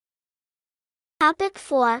Topic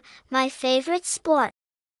 4. My favorite sport.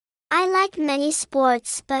 I like many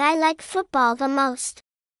sports, but I like football the most.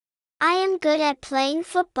 I am good at playing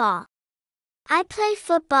football. I play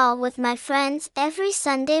football with my friends every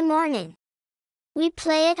Sunday morning. We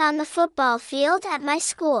play it on the football field at my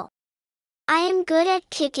school. I am good at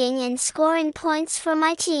kicking and scoring points for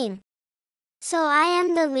my team. So I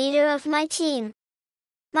am the leader of my team.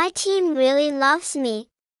 My team really loves me.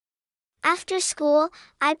 After school,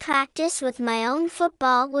 I practice with my own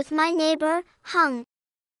football with my neighbor, Hung.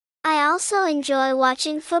 I also enjoy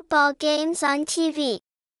watching football games on TV.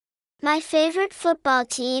 My favorite football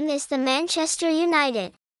team is the Manchester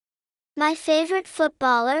United. My favorite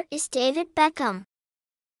footballer is David Beckham.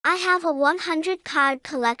 I have a 100-card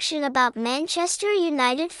collection about Manchester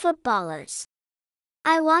United footballers.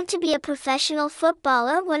 I want to be a professional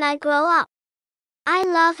footballer when I grow up. I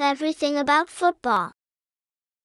love everything about football.